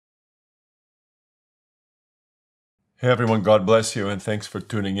Hey everyone, God bless you and thanks for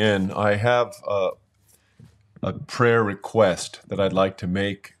tuning in. I have a prayer request that I'd like to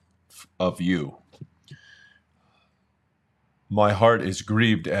make of you. My heart is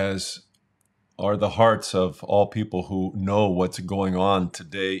grieved, as are the hearts of all people who know what's going on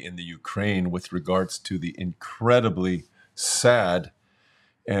today in the Ukraine with regards to the incredibly sad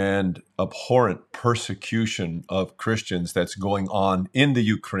and abhorrent persecution of Christians that's going on in the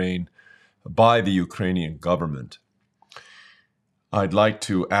Ukraine by the Ukrainian government. I'd like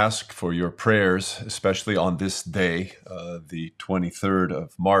to ask for your prayers, especially on this day, the 23rd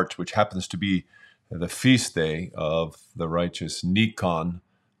of March, which happens to be the feast day of the righteous Nikon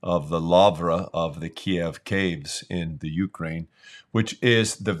of the Lavra of the Kiev caves in the Ukraine, which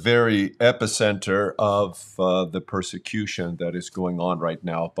is the very epicenter of the persecution that is going on right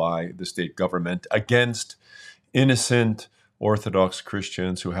now by the state government against innocent Orthodox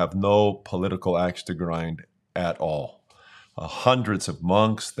Christians who have no political axe to grind at all. Hundreds of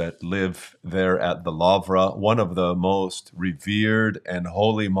monks that live there at the Lavra, one of the most revered and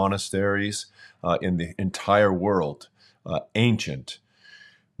holy monasteries in the entire world. Ancient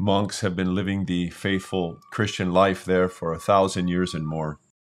monks have been living the faithful Christian life there for 1,000 years and more.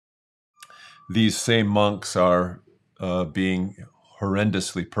 These same monks are being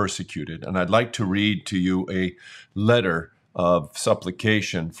horrendously persecuted. And I'd like to read to you a letter of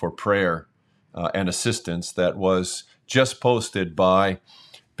supplication for prayer and assistance that was just posted by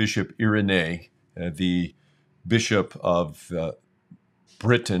Bishop Irenee, the Bishop of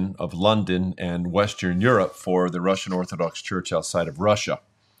Britain, of London, and Western Europe for the Russian Orthodox Church outside of Russia.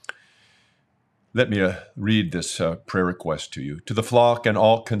 Let me read this prayer request to you. To the flock and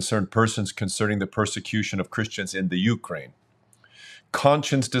all concerned persons concerning the persecution of Christians in the Ukraine.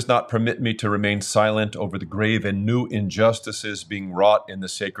 Conscience does not permit me to remain silent over the grave and new injustices being wrought in the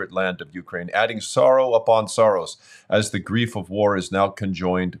sacred land of Ukraine, adding sorrow upon sorrows, as the grief of war is now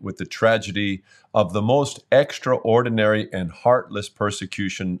conjoined with the tragedy of the most extraordinary and heartless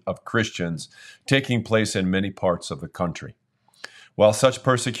persecution of Christians taking place in many parts of the country. While such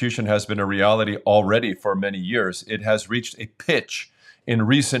persecution has been a reality already for many years, it has reached a pitch in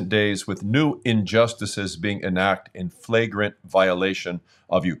recent days with new injustices being enacted in flagrant violation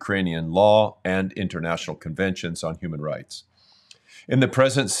of Ukrainian law and international conventions on human rights. In the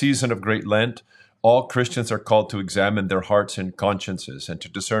present season of Great Lent, all Christians are called to examine their hearts and consciences and to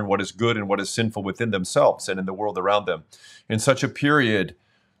discern what is good and what is sinful within themselves and in the world around them. In such a period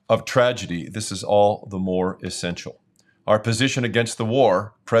of tragedy, this is all the more essential. Our position against the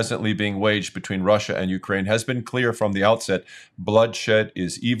war presently being waged between Russia and Ukraine has been clear from the outset. Bloodshed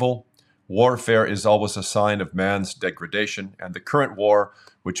is evil. Warfare is always a sign of man's degradation, and the current war,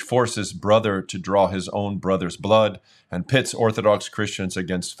 which forces brother to draw his own brother's blood and pits Orthodox Christians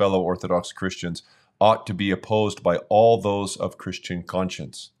against fellow Orthodox Christians, ought to be opposed by all those of Christian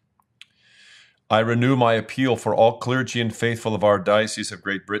conscience. I renew my appeal for all clergy and faithful of our Diocese of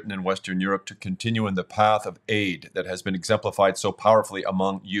Great Britain and Western Europe to continue in the path of aid that has been exemplified so powerfully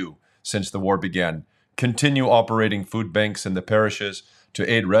among you since the war began. Continue operating food banks in the parishes to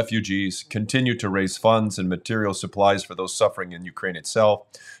aid refugees. Continue to raise funds and material supplies for those suffering in Ukraine itself.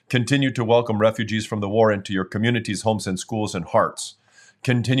 Continue to welcome refugees from the war into your communities, homes, and schools and hearts.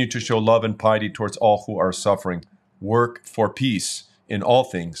 Continue to show love and piety towards all who are suffering. Work for peace in all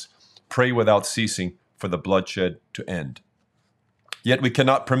things. Pray without ceasing for the bloodshed to end. Yet we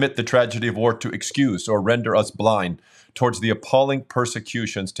cannot permit the tragedy of war to excuse or render us blind towards the appalling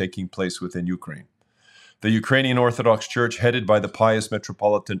persecutions taking place within Ukraine. The Ukrainian Orthodox Church, headed by the pious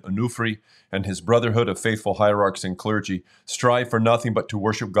Metropolitan Onufry and his brotherhood of faithful hierarchs and clergy, strive for nothing but to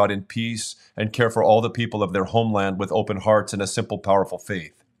worship God in peace and care for all the people of their homeland with open hearts and a simple, powerful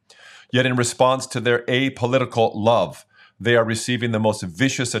faith. Yet in response to their apolitical love, they are receiving the most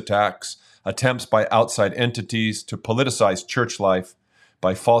vicious attempts by outside entities to politicize church life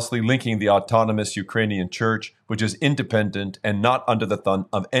by falsely linking the autonomous Ukrainian church, which is independent and not under the thumb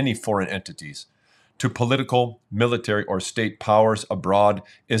of any foreign entities, to political, military, or state powers abroad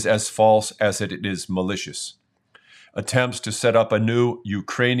is as false as it is malicious. Attempts to set up a new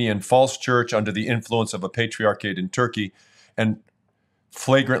Ukrainian false church under the influence of a patriarchate in Turkey and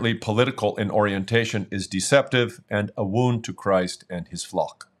flagrantly political in orientation is deceptive and a wound to Christ and his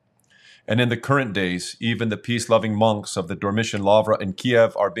flock. And in the current days, even the peace-loving monks of the Dormition Lavra in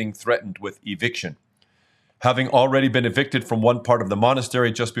Kiev are being threatened with eviction. Having already been evicted from one part of the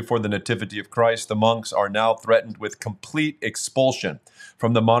monastery just before the Nativity of Christ, the monks are now threatened with complete expulsion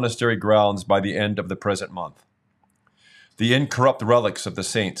from the monastery grounds by the end of the present month. The incorrupt relics of the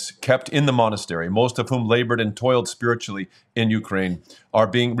saints kept in the monastery, most of whom labored and toiled spiritually in Ukraine, are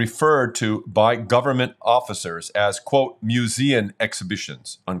being referred to by government officers as, quote, museum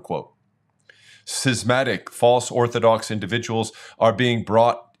exhibitions, unquote. Schismatic, false Orthodox individuals are being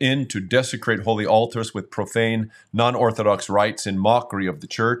brought in to desecrate holy altars with profane, non-Orthodox rites in mockery of the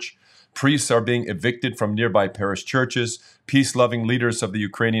church. Priests are being evicted from nearby parish churches. Peace-loving leaders of the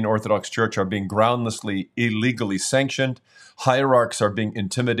Ukrainian Orthodox Church are being groundlessly, illegally sanctioned. Hierarchs are being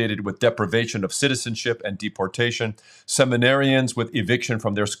intimidated with deprivation of citizenship and deportation. Seminarians with eviction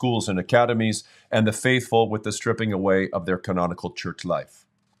from their schools and academies, and the faithful with the stripping away of their canonical church life.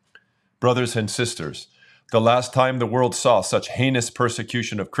 Brothers and sisters, the last time the world saw such heinous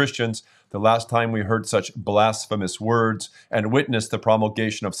persecution of Christians, the last time we heard such blasphemous words and witnessed the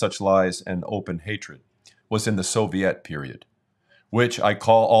promulgation of such lies and open hatred, was in the Soviet period, which I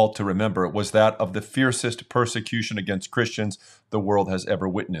call all to remember was that of the fiercest persecution against Christians the world has ever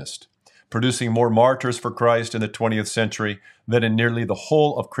witnessed, producing more martyrs for Christ in the 20th century than in nearly the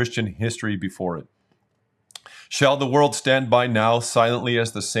whole of Christian history before it. Shall the world stand by now silently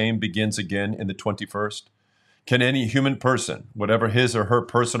as the same begins again in the 21st? Can any human person, whatever his or her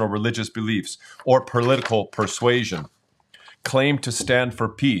personal religious beliefs or political persuasion, claim to stand for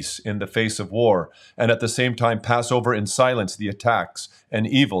peace in the face of war and at the same time pass over in silence the attacks and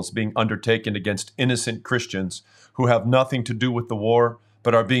evils being undertaken against innocent Christians who have nothing to do with the war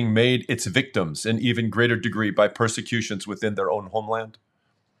but are being made its victims in even greater degree by persecutions within their own homeland?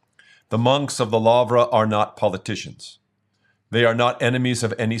 The monks of the Lavra are not politicians. They are not enemies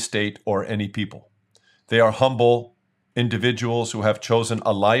of any state or any people. They are humble individuals who have chosen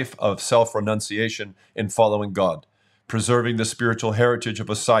a life of self-renunciation in following God, preserving the spiritual heritage of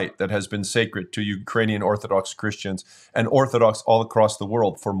a site that has been sacred to Ukrainian Orthodox Christians and Orthodox all across the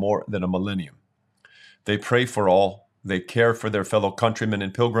world for more than a millennium. They pray for all. They care for their fellow countrymen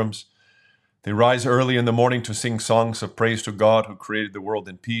and pilgrims. They rise early in the morning to sing songs of praise to God who created the world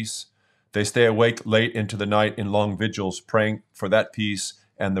in peace. They stay awake late into the night in long vigils, praying for that peace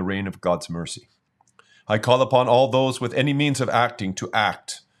and the reign of God's mercy. I call upon all those with any means of acting to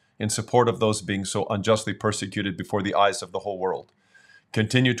act in support of those being so unjustly persecuted before the eyes of the whole world.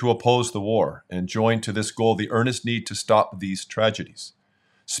 Continue to oppose the war and join to this goal the earnest need to stop these tragedies.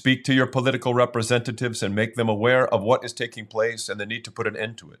 Speak to your political representatives and make them aware of what is taking place and the need to put an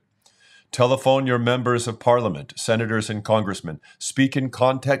end to it. Telephone your members of parliament, senators and congressmen. Speak in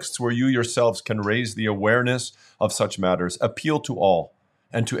contexts where you yourselves can raise the awareness of such matters. Appeal to all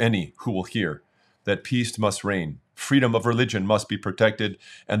and to any who will hear that peace must reign, freedom of religion must be protected,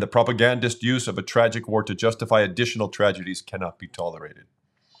 and the propagandist use of a tragic war to justify additional tragedies cannot be tolerated.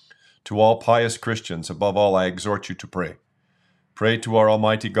 To all pious Christians, above all, I exhort you to pray. Pray to our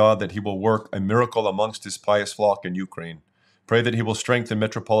Almighty God that He will work a miracle amongst His pious flock in Ukraine. Pray that He will strengthen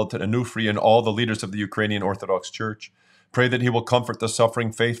Metropolitan Onufry and all the leaders of the Ukrainian Orthodox Church. Pray that He will comfort the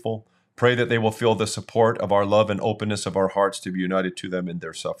suffering faithful. Pray that they will feel the support of our love and openness of our hearts to be united to them in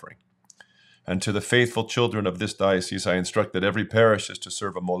their suffering. And to the faithful children of this diocese, I instruct that every parish is to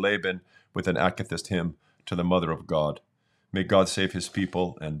serve a moleben with an akathist hymn to the Mother of God. May God save His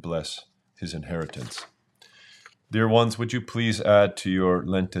people and bless His inheritance. Dear ones, would you please add to your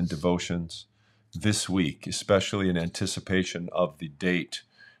Lenten devotions this week, especially in anticipation of the date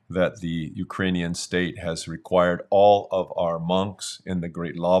that the Ukrainian state has required all of our monks in the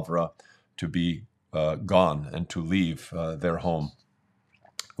Great Lavra to be gone and to leave their home.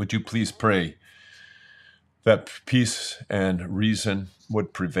 Would you please pray that peace and reason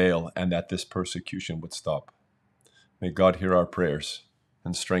would prevail and that this persecution would stop? May God hear our prayers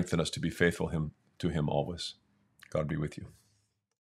and strengthen us to be faithful to Him always. God be with you.